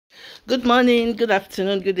Good morning, good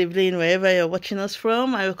afternoon, good evening, wherever you're watching us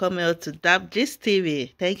from. I welcome you all to Gist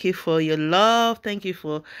TV. Thank you for your love. Thank you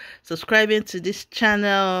for subscribing to this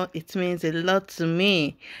channel. It means a lot to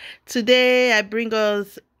me. Today, I bring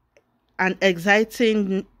us an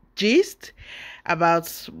exciting gist about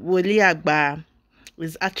Woli Agba.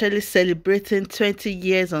 Is actually celebrating 20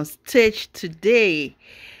 years on stage today,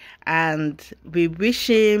 and we wish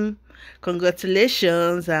him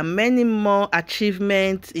congratulations and many more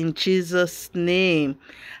achievements in Jesus' name.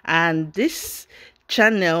 And this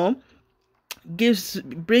channel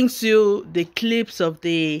brings you the clips of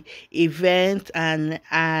the event,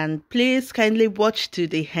 and please kindly watch to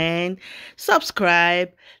the end,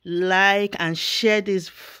 subscribe, like, and share this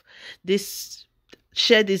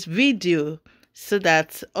video so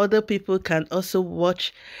that other people can also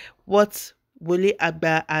watch what Woli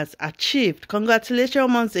Agba has achieved.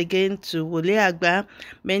 Congratulations once again to Woli Agba.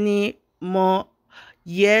 Many more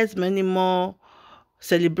years, many more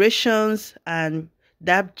celebrations, and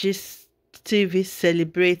Gist TV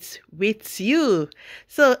celebrates with you.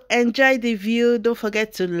 So enjoy the view. Don't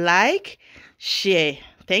forget to like, share.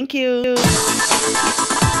 Thank you.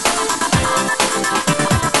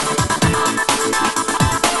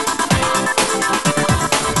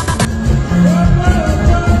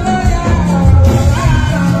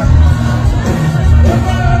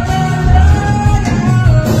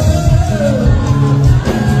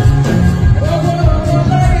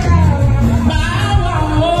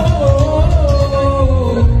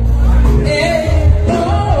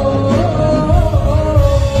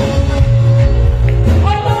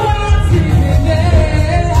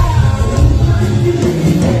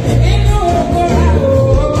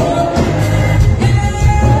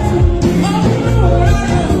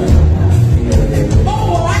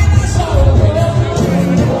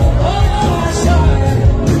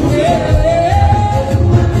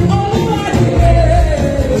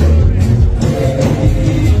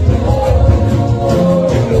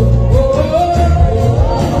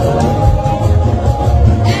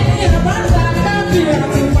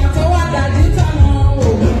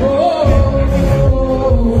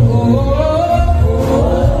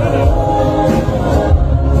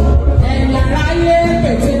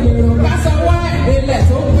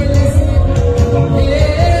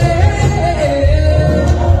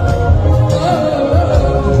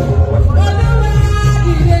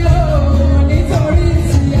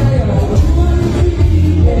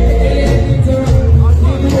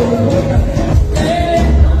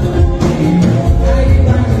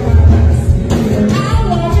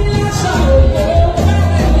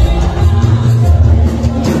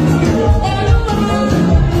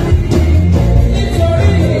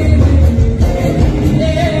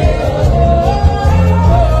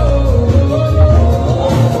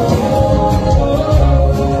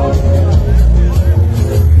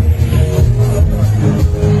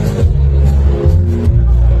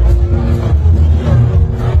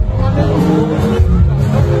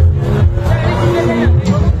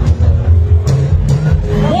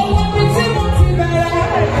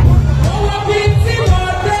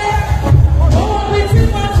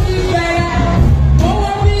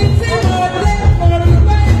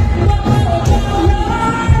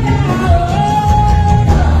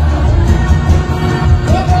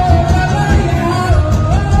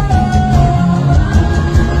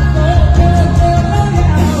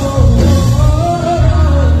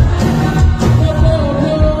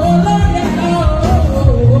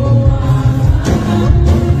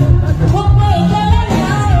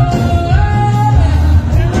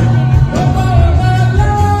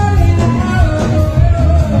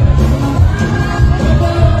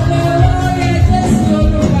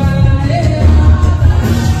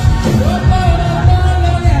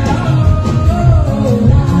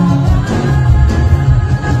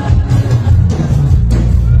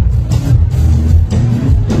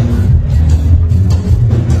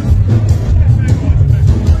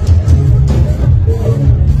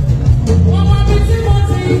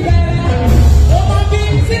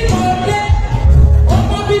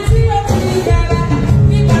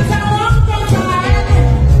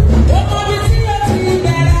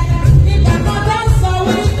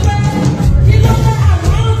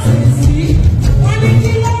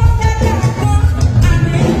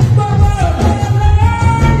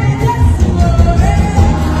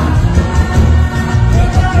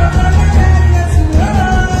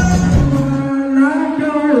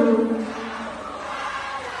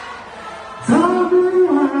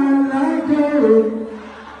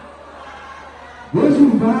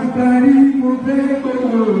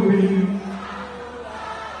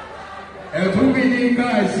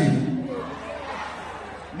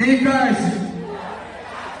 Hey guys.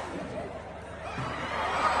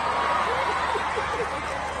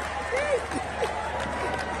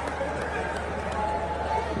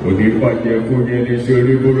 Òní bàjẹ́ fún yẹn ní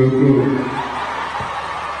sórí burúkú.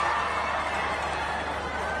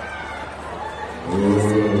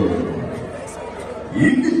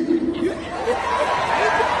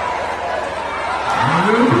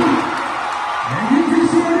 Ẹ̀yin ti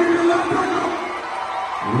sórí ní lápẹ́lọ́.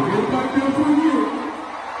 Òní bàjẹ́ fún yẹn.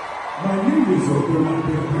 Màá ní ìsọ̀tò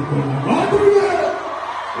lábẹ́ ẹ̀kọ́ àbádùn rẹ̀.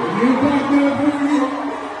 Òní bàjẹ́ fún yẹn.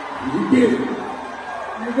 Ìgbé.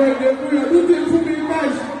 Ìbẹ̀dẹ̀ fún yẹn tó ti fún mi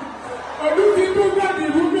báyìí. Ọdún tí tó gbàdé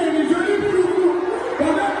fún mi ẹni tó ní burúkú.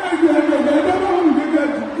 Bàbá ẹ̀jẹ̀ ẹ̀jẹ̀ ẹ̀jẹ̀ bá wù mí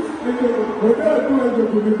gẹ̀ẹ́jì. Ẹ̀jẹ̀ ọ̀dọ́ ẹ̀dùn ẹ̀jẹ̀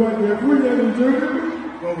kò ní bàjẹ́ fún yẹn ní tó ní.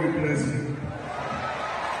 God will bless you.